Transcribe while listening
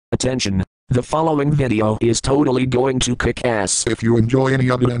Attention! The following video is totally going to kick ass. If you enjoy any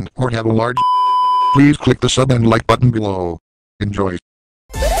of it or have a large, please click the sub and like button below. Enjoy.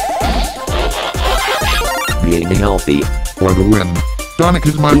 Being healthy. For the win. Sonic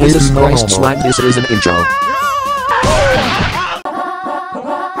is my Jesus latest Christ, normal. slime, this is an intro.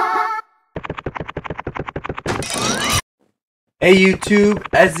 Hey YouTube,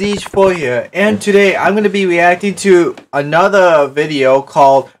 Aziz4 here, and today I'm going to be reacting to another video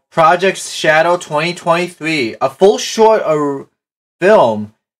called Project Shadow 2023, a full short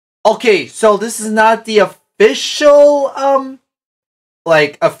film. Okay, so this is not the official,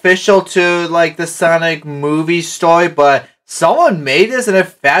 official to, the Sonic movie story, but someone made this and it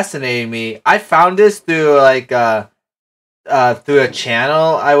fascinated me. I found this through, through a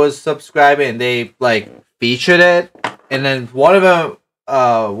channel I was subscribing, and they, featured it. And then one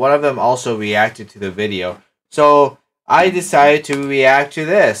of them also reacted to the video. So I decided to react to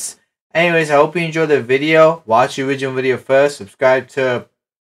this. Anyways, I hope you enjoyed the video. Watch the original video first. Subscribe to.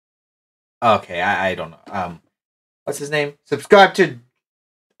 Okay, I don't know. What's his name? Subscribe to.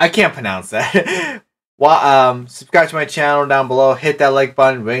 I can't pronounce that. Subscribe to my channel down below. Hit that like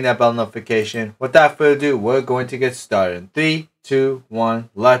button. Ring that bell notification. Without further ado, we're going to get started. In 3, 2, 1,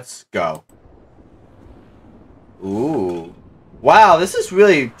 let's go. Ooh. Wow, this is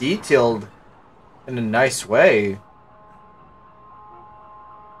really detailed in a nice way.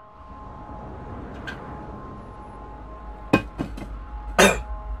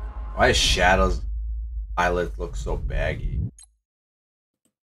 Why does Shadow's eyelids look so baggy?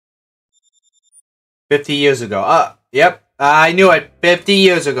 50 years ago. Yep. I knew it. 50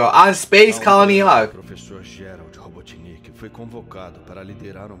 years ago. On Space Colony Arc. Professor Gerald Robotnik foi convocado para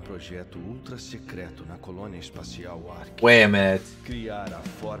liderar projeto ultra secreto na colônia espacial Ark. Wait a minute. Criar a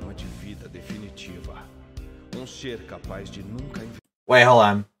forma de vida definitiva. Ser capaz de nunca. Wait, hold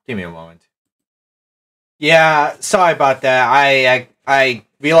on. Give me a moment. Yeah, sorry about that. I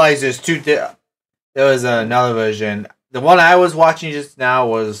realized there was another version. The one I was watching just now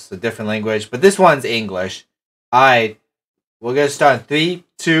was a different language, but this one's English. Alright, we're gonna start in 3,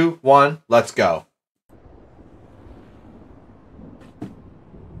 2, 1, let's go.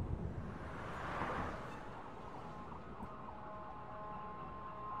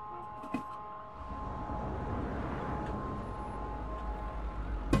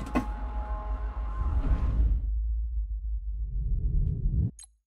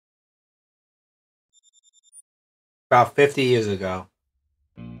 About 50 years ago,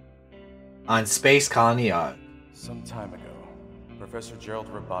 on Space Colony Arc. Some time ago, Professor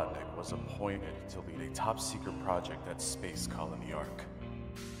Gerald Robotnik was appointed to lead a top-secret project at Space Colony Arc,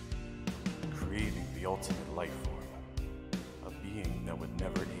 creating the ultimate life form, a being that would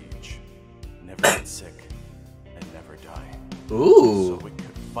never age, never get sick, and never die. Ooh. So it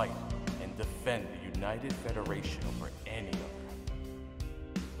could fight and defend the United Federation over any other.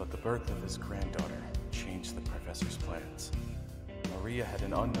 But the birth of his granddaughter changed the professor's plans. Maria had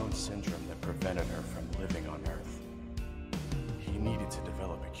an unknown syndrome that prevented her from living on Earth. He needed to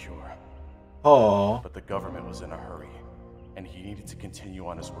develop a cure. Oh. But the government was in a hurry, and he needed to continue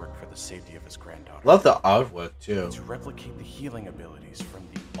on his work for the safety of his granddaughter. Love the artwork too. To replicate the healing abilities from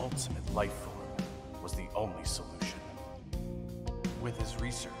the ultimate life form was the only solution. With his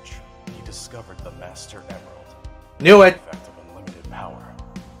research, he discovered the Master Emerald. Knew it. Effect of unlimited power.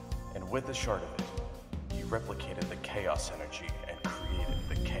 And with the shard of it, he replicated the chaos energy and created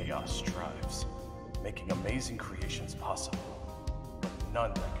the chaos drives, making amazing creations possible, but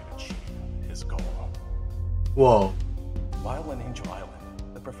none that could achieve his goal. Whoa. While on Angel Island,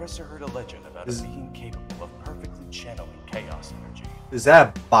 the professor heard a legend about a being capable of perfectly channeling chaos energy. Is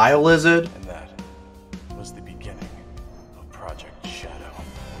that BioLizard? And that was the beginning of Project Shadow.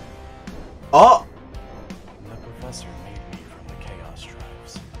 Oh! The professor made me from the chaos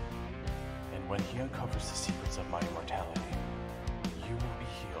drives. And when he uncovers the secrets of my immortality, you will be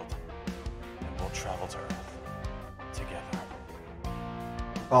healed, and we'll travel to Earth together.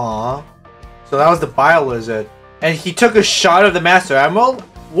 Aw. So that was the BioLizard. And he took a shot of the Master Emerald?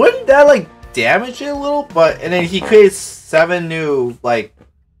 Wouldn't that, damage it a little? And then he created 7 new,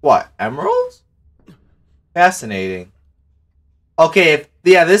 emeralds? Fascinating. Okay,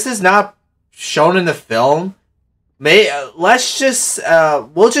 this is not shown in the film. Let's just,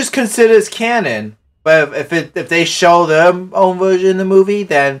 we'll just consider this canon. But if they show their own version in the movie,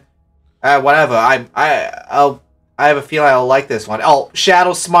 then, whatever. I have a feeling I'll like this one. Oh,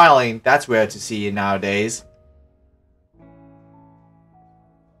 Shadow smiling. That's rare to see nowadays.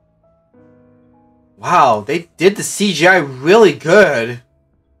 Wow, they did the CGI really good.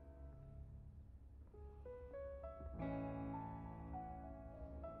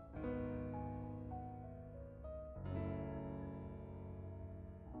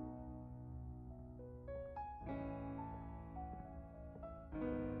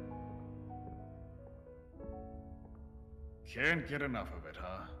 Can't get enough of it,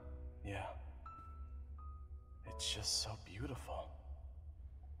 huh? Yeah. It's just so beautiful.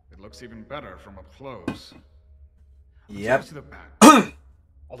 It looks even better from up close. Yep. To the back.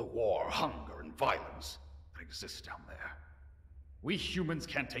 All the war, hunger, and violence that exists down there. We humans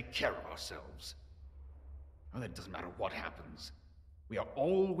can't take care of ourselves. Well, it doesn't matter what happens. We are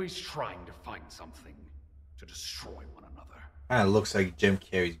always trying to find something to destroy one another. Kind of looks like Jim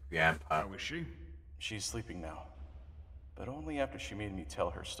Carrey's grandpa. How is she? She's sleeping now. But only after she made me tell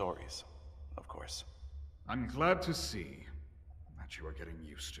her stories, of course. I'm glad to see that you are getting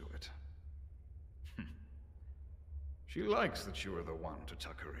used to it. She likes that you are the one to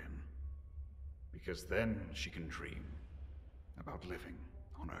tuck her in. Because then she can dream about living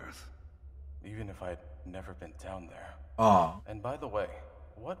on Earth. Even if I'd never been down there. Oh. And by the way,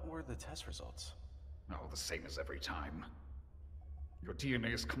 what were the test results? Oh, the same as every time. Your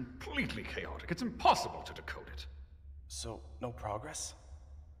DNA is completely chaotic. It's impossible to decode it. So, no progress?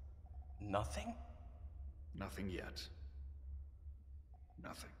 Nothing? Nothing yet.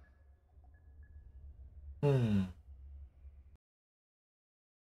 Nothing. Hmm.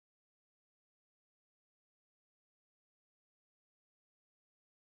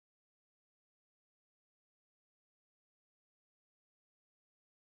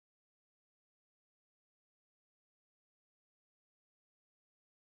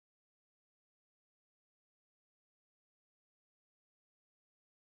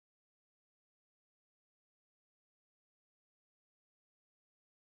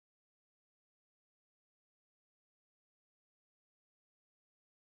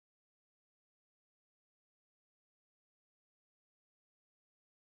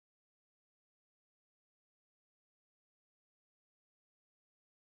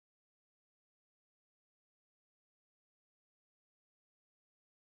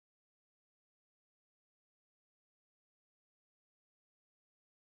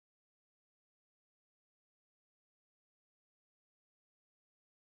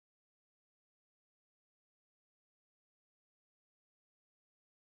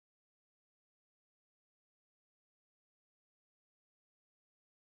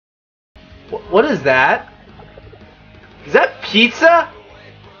 What is that? Is that pizza?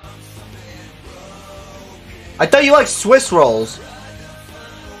 I thought you liked Swiss rolls.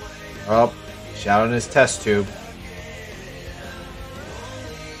 Oh, shout in his test tube.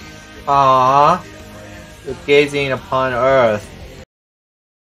 Ah, you're gazing upon Earth.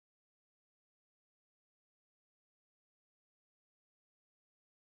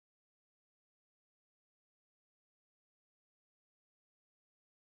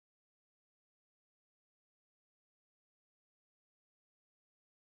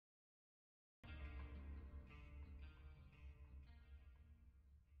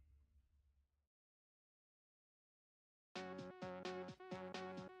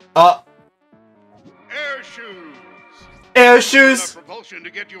 Air shoes. Air shoes. Propulsion to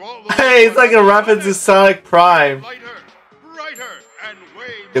get you all the Hey, it's like a reference to Sonic Prime. Lighter, brighter, and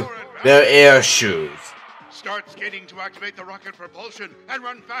way The- more advanced. They're air shoes. Start skating to activate the rocket propulsion and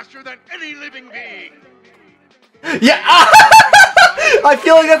run faster than any living being. Yeah, I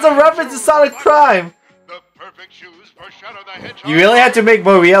feel like that's a reference to Sonic Prime. The perfect shoes for Shadow the Hedgehog. You really had to make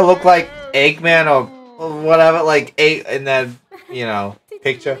Maria look like Eggman or whatever, like in that, you know,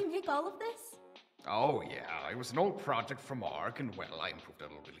 picture. Did you really make all of this? Oh, yeah. It was an old project from ARK, and well, I improved a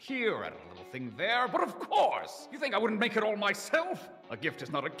little bit here, added a little thing there, but of course! You think I wouldn't make it all myself? A gift is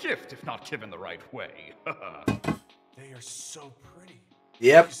not a gift if not given the right way. They are so pretty.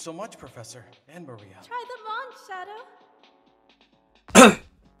 Yep. Thank you so much, Professor and Maria. Try them on, Shadow.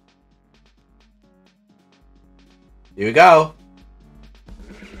 Here we go.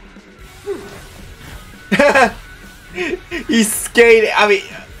 He's skating. I mean,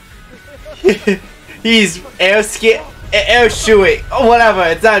 he's air shoeing. Oh, whatever.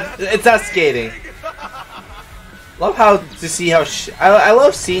 It's not skating. Love how to see how I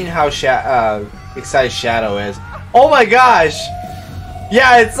love seeing how excited Shadow is. Oh my gosh.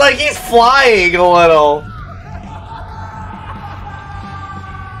 Yeah, it's like he's flying a little.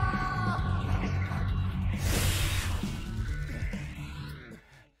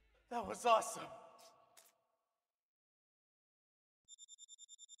 That was awesome.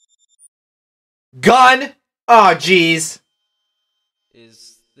 Gun? Oh, jeez.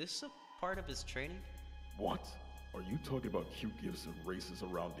 Is this a part of his training? What? Are you talking about Q gives and races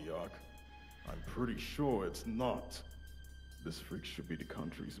around the Ark? I'm pretty sure it's not. This freak should be the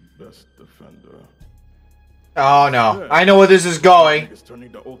country's best defender. Oh no, I know where this is going. It's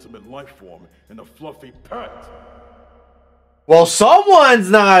turning the ultimate life form in a fluffy pet. Well, someone's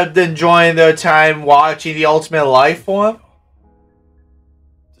not enjoying their time watching the Ultimate Life Form.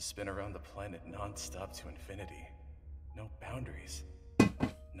 to spin around the planet non-stop to infinity. No boundaries.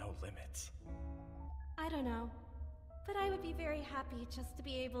 No limits. I don't know, but I would be very happy just to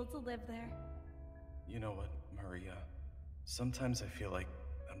be able to live there. You know what, Maria? Sometimes I feel like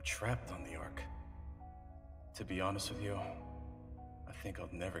I'm trapped on the Ark. To be honest with you, I think I'll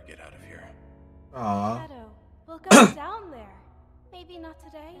never get out of here. Aww. Shadow, we'll go down there. Maybe not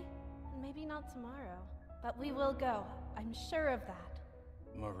today, and maybe not tomorrow, but we will go. I'm sure of that.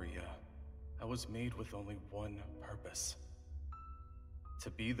 Maria, I was made with only one purpose. To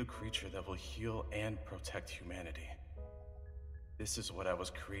be the creature that will heal and protect humanity. This is what I was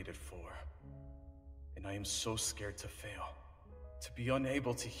created for. And I am so scared to fail. To be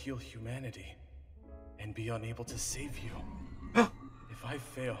unable to heal humanity. And be unable to save you. If I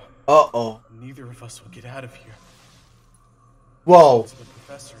fail, neither of us will get out of here. Whoa. To the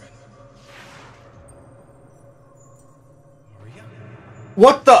professor and Maria?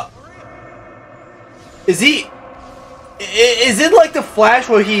 What the? Is he? Is it like the Flash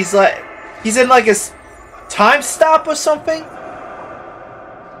where he's in like a time stop or something?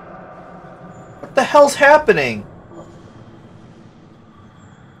 What the hell's happening?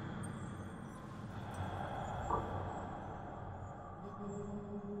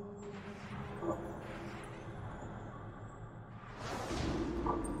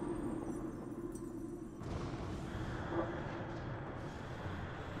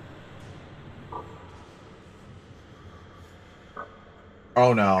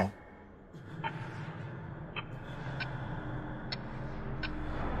 Oh no.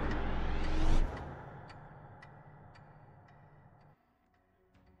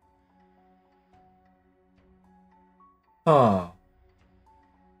 Huh.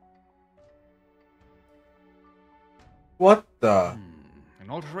 What the? An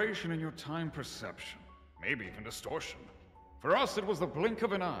alteration in your time perception. Maybe even distortion. For us, it was the blink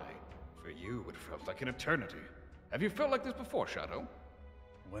of an eye. For you, it felt like an eternity. Have you felt like this before, Shadow?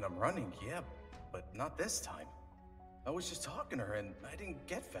 When I'm running, yeah, but not this time. I was just talking to her and I didn't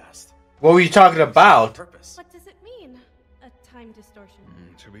get fast. What were you talking about? What does it mean? A time distortion?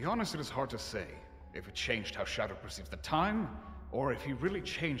 To be honest, it is hard to say. If it changed how Shadow perceives the time, or if he really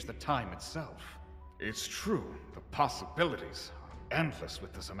changed the time itself. It's true, the possibilities are endless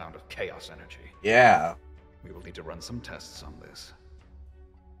with this amount of chaos energy. Yeah. We will need to run some tests on this.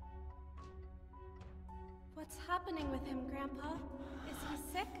 What's happening with him, Grandpa? Is he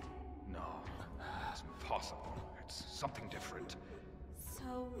sick? No, it's impossible. It's something different.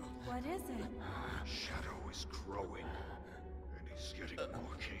 So, what is it? Shadow is growing, and he's getting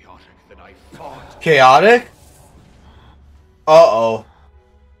more chaotic than I thought. Chaotic? Uh-oh.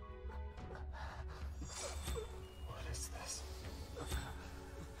 What is this?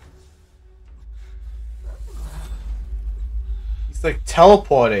 He's like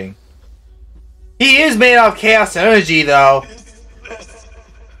teleporting. He is made out of chaos energy, though.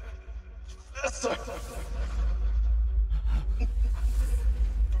 Professor.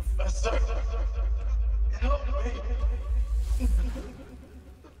 Professor. Help me.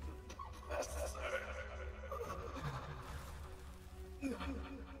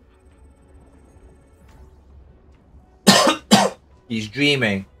 He's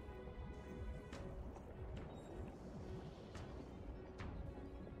dreaming.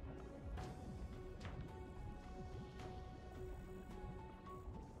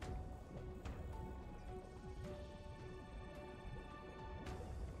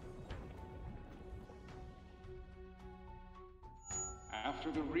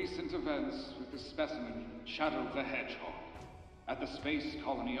 After the recent events with the specimen Shadow the Hedgehog at the Space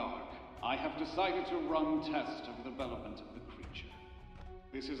Colony Ark, I have decided to run tests of the development of the creature.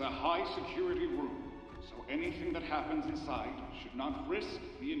 This is a high-security room, so anything that happens inside should not risk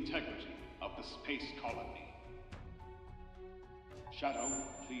the integrity of the Space Colony. Shadow,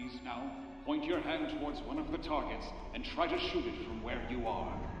 please now point your hand towards one of the targets and try to shoot it from where you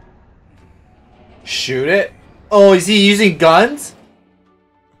are. Shoot it? Oh, is he using guns?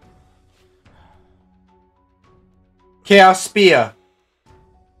 Chaos Spear.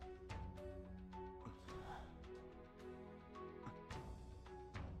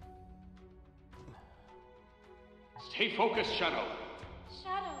 Stay focused, Shadow.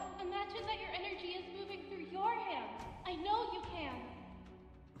 Shadow, imagine that your energy is moving through your hands. I know you can.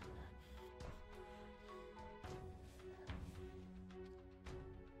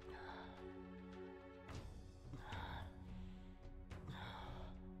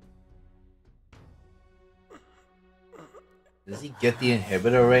 Does he get the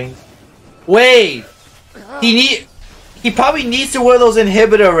inhibitor ring? Wait! He probably needs to wear those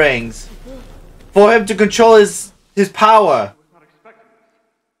inhibitor rings for him to control his power.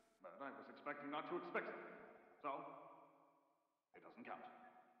 to expect it. So, it doesn't count.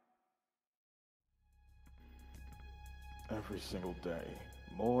 Every single day,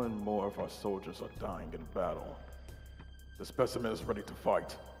 more and more of our soldiers are dying in battle. The specimen is ready to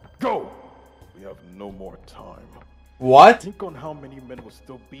fight. Go! We have no more time. What? Think on how many men will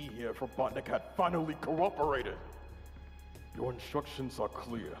still be here if Robotnik had finally cooperated. Your instructions are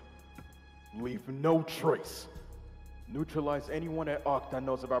clear. Leave no trace. Neutralize anyone at Ark that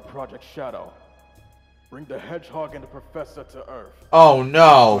knows about Project Shadow. Bring the Hedgehog and the Professor to Earth. Oh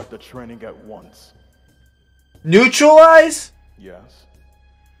no. Start the training at once. Neutralize? Yes.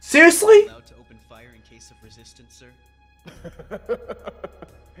 Seriously? Allowed to open fire in case of resistance, sir?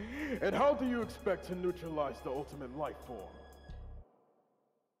 And how do you expect to neutralize the ultimate life form?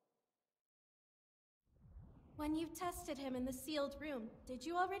 When you tested him in the sealed room, did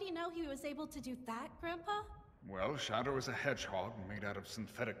you already know he was able to do that, Grandpa? Well, Shadow is a hedgehog made out of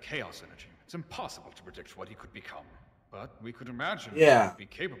synthetic chaos energy. It's impossible to predict what he could become. But we could imagine what he'd be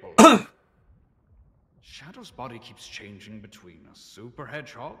capable of. Shadow's body keeps changing between a super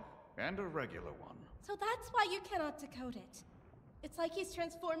hedgehog and a regular one. So that's why you cannot decode it. It's like he's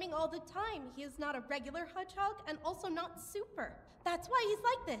transforming all the time. He is not a regular hedgehog and also not super. That's why he's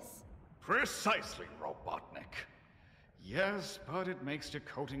like this. Precisely, Robotnik. Yes, but it makes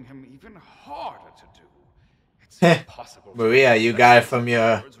decoding him even harder to do. It's impossible. Maria, you got it from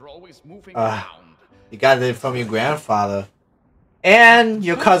your you got it from your grandfather. And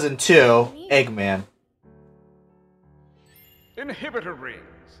your cousin too, Eggman. Inhibitor rings.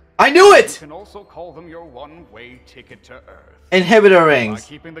 I knew it! You can also call them your one-way ticket to Earth. Inhibitor rings. By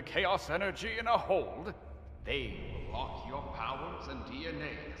keeping the chaos energy in a hold, they will lock your powers and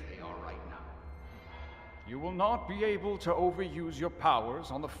DNA as they are right now. You will not be able to overuse your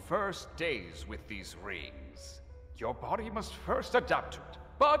powers on the first days with these rings. Your body must first adapt to it,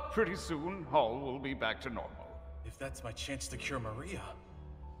 but pretty soon all will be back to normal. If that's my chance to cure Maria,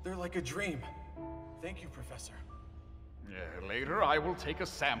 they're like a dream. Thank you, Professor. Later, I will take a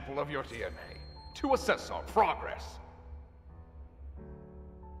sample of your DNA to assess our progress.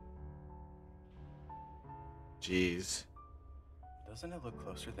 Jeez. Doesn't it look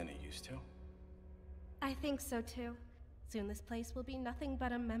closer than it used to? I think so too. Soon this place will be nothing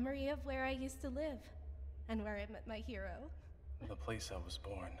but a memory of where I used to live. And where I met my hero. The place I was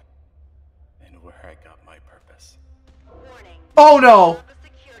born. And where I got my purpose. Warning. Oh no!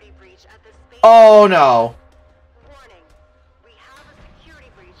 Oh no! Warning. We have a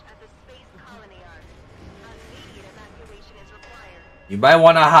security breach at the Space Colony Ark. Immediate evacuation is required. You might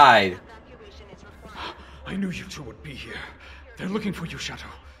want to hide. I knew you two would be here. They're looking for you, Shadow.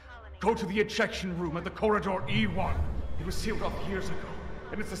 Go to the ejection room at the corridor E1. It was sealed off years ago,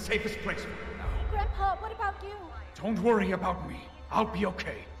 and it's the safest place for you now. Grandpa, what about you? Don't worry about me. I'll be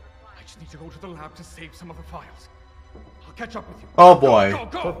okay. I just need to go to the lab to save some of the files. I'll catch up with you. Oh boy.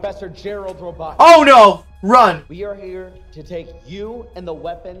 Go. Professor Gerald Robotnik. Oh no! Run! We are here to take you and the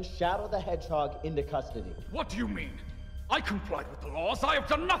weapon Shadow the Hedgehog into custody. What do you mean? I complied with the laws. I have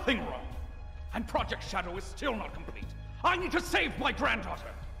done nothing wrong. And Project Shadow is still not complete. I need to save my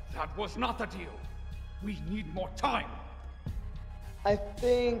granddaughter. That was not the deal. We need more time. I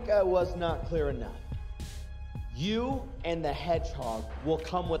think I was not clear enough. You and the Hedgehog will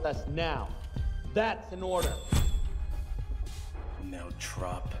come with us now. That's an order. Now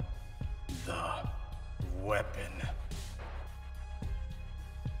drop the weapon.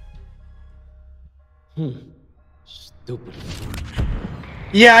 Stupid.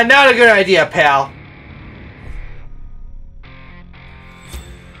 Yeah, not a good idea, pal.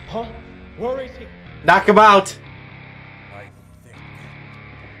 Huh? Where is he? Knock him out. I think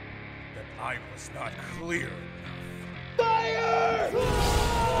that I was not clear. Fire!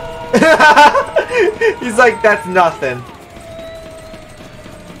 He's like, that's nothing.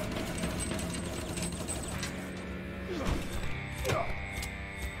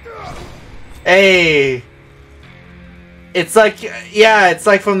 Hey. It's like, yeah, it's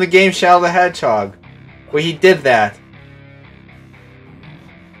like from the game Shadow the Hedgehog, where he did that.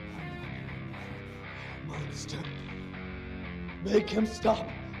 Monster. Make him stop,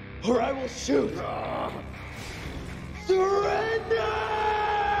 or I will shoot. Surrender!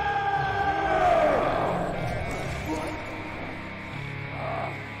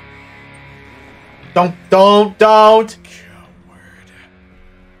 Don't.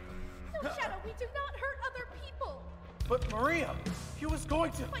 No, Shadow, we do not hurt other people. But Maria, he was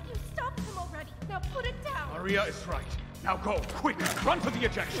going to. But you stopped him already. Now put it down. Maria is right. Now go, quick, run to the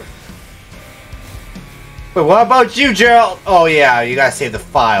ejection. Wait, what about you, Gerald? Oh yeah, you gotta save the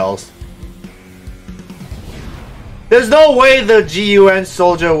files. There's no way the GUN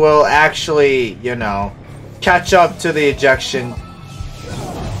soldier will actually, you know, catch up to the ejection.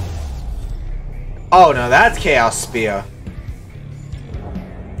 Oh no, that's Chaos Spear.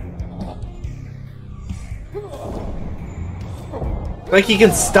 Like he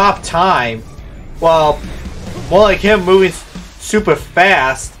can stop time. Well, more like him moving super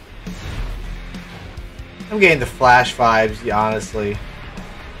fast. I'm getting the Flash vibes, honestly.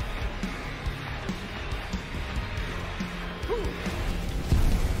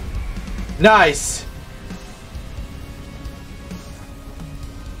 Nice.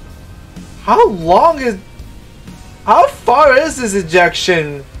 How far is this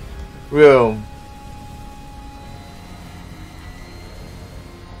ejection room?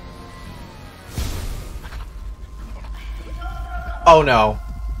 Oh no.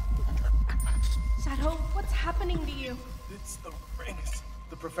 Shadow, what's happening to you? It's the rings.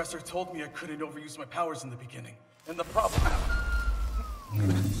 The professor told me I couldn't overuse my powers in the beginning. And the problem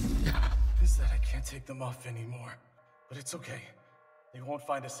is that I can't take them off anymore. But it's okay. They won't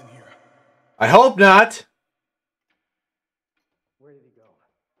find us in here. I hope not. Where did he go?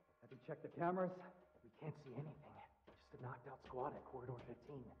 Have you checked the cameras? We can't see anything. Just a knocked out squad at Corridor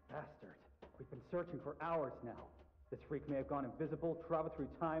 15. Bastard. We've been searching for hours now. This freak may have gone invisible, traveled through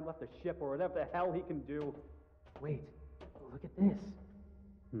time, left the ship, or whatever the hell he can do. Wait, look at this.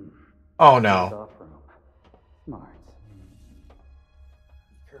 Oh no. Smart.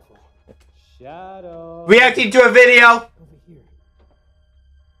 Careful. Shadow. Reacting to a video. Over here.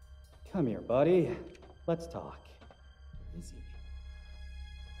 Come here, buddy. Let's talk. Is he?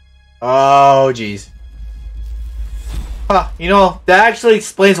 Oh jeez. Huh, you know, that actually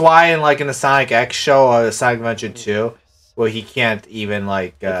explains why in like in the Sonic X show or the Sonic Adventure 2, where he can't even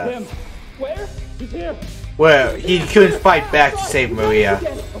like It's him. Where? He's here. where he couldn't fight back to save Maria.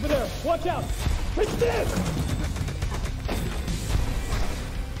 Over there. Watch out. It's this.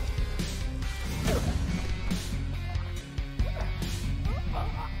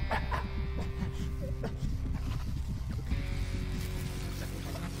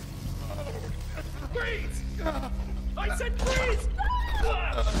 Freeze! I said freeze!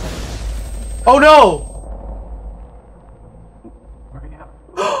 Oh no!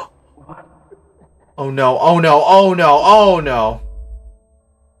 Oh no, oh no, oh no, oh no.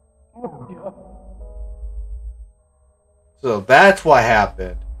 So that's what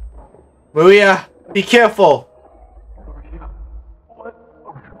happened. Maria, be careful. What are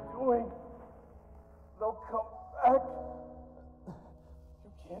you doing? They'll come back.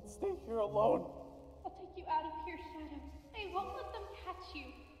 You can't stay here alone. I'll take you out of here, Shadow. I won't let them catch you.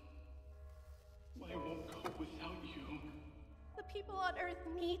 I won't go without you. The people on Earth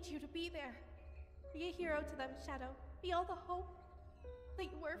need you to be there. Be a hero to them, Shadow. Be all the hope that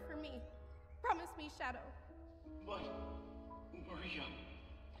you were for me. Promise me, Shadow. But, Maria,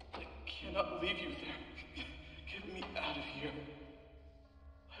 I cannot leave you there. Get me out of here.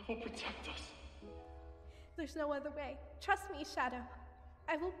 I will protect us. There's no other way. Trust me, Shadow.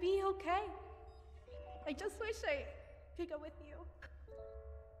 I will be okay. I just wish I could go with you.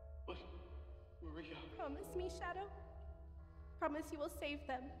 But, Maria... Promise me, Shadow. Promise you will save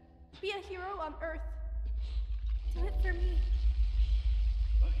them. Be a hero on Earth. Do it for me.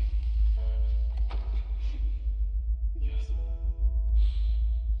 Yes.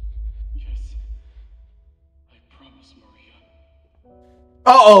 Yes. I promise, Maria.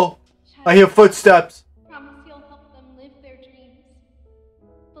 Uh-oh! I hear footsteps. Promise you'll help them live their dreams.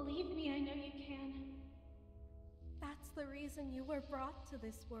 Believe me, I know you can. That's the reason you were brought to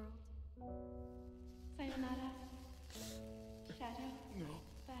this world. Sayonara. Shadow. No.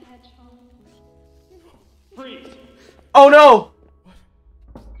 The Hedgehog. Freeze! Oh no!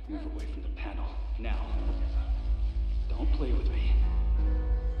 Move away from the panel, now. Don't play with me.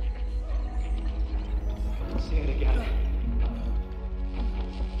 Say it again.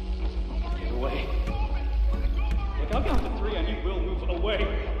 Get away. Look, I'll count to 3 and you will move away.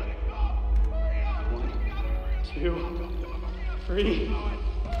 1, 2, 3.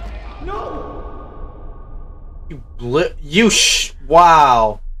 No!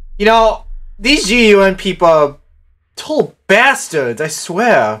 Wow. You know, these GUN people are total bastards, I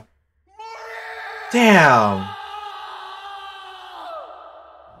swear. Damn.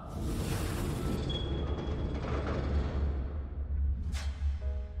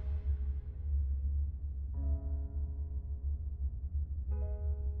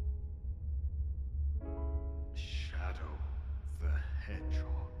 Shadow the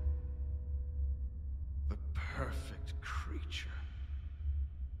Hedgehog. The perfect creature.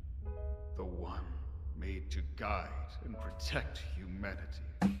 The one made to guide and protect humanity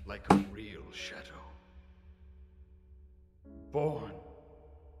like a real shadow. born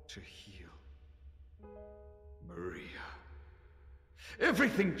to heal. Maria.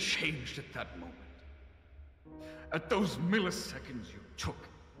 Everything changed at that moment. At those milliseconds, you took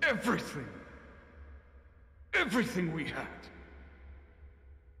everything. Everything we had.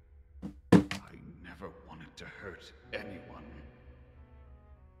 I never wanted to hurt anyone.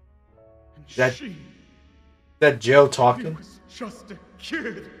 And that Jill talking? He was just a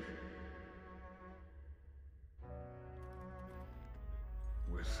kid.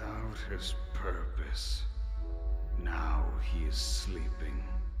 Without his purpose. Now he is sleeping.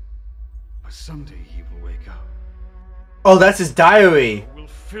 But someday he will wake up. Oh, that's his diary. Will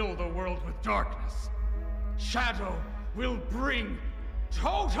fill the world with darkness. Shadow will bring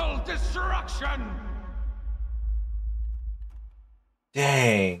total destruction.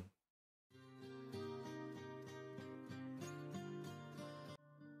 Dang.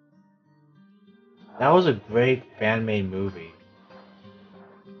 That was a great fan-made movie.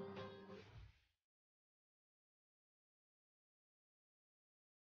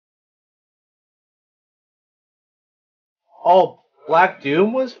 Oh, Black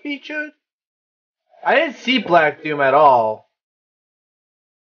Doom was featured? I didn't see Black Doom at all.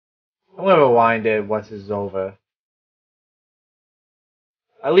 I'm gonna rewind it once this is over.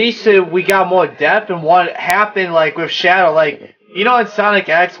 At least we got more depth in what happened, like, with Shadow. Like, you know in Sonic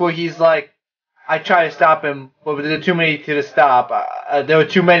X where he's like, I tried to stop him, but there were too many to stop. There were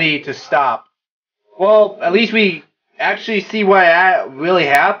too many to stop. Well, at least we actually see what really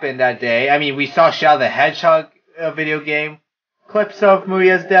happened that day. I mean, we saw Shadow the Hedgehog video game clips of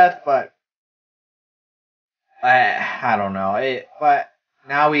Maria's death, but I don't know. But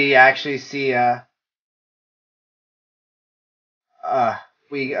now we actually see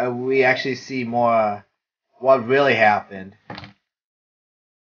we actually see more what really happened.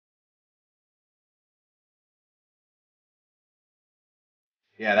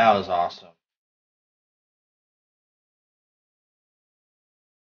 Yeah, that was awesome.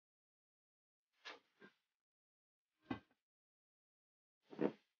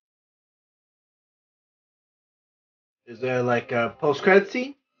 Is there like a post-credit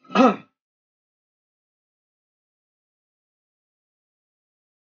scene?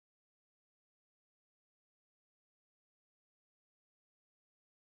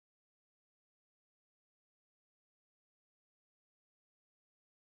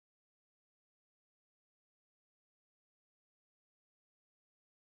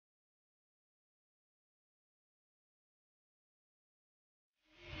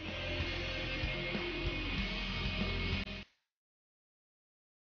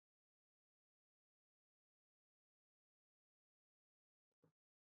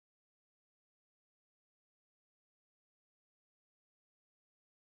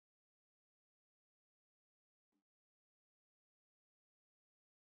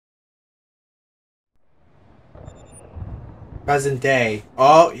 Present day.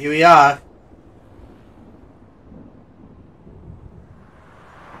 Oh, here we are.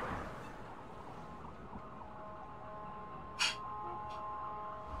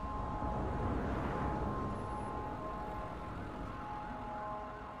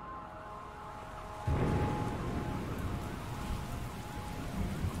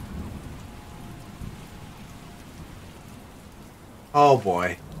 Oh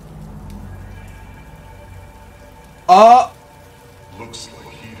boy. Oh! Looks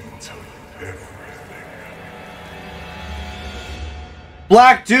like he didn't tell you everything.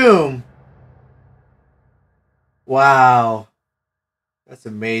 Black Doom! Wow. That's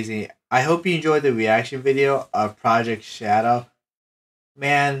amazing. I hope you enjoyed the reaction video of Project Shadow.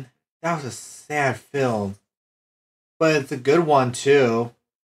 Man, that was a sad film. But it's a good one too.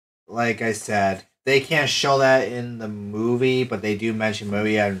 Like I said, they can't show that in the movie, but they do mention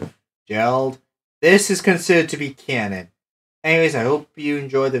Maria and Gerald. This is considered to be canon. Anyways, I hope you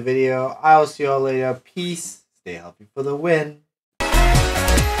enjoyed the video. I will see you all later. Peace. Stay healthy for the win.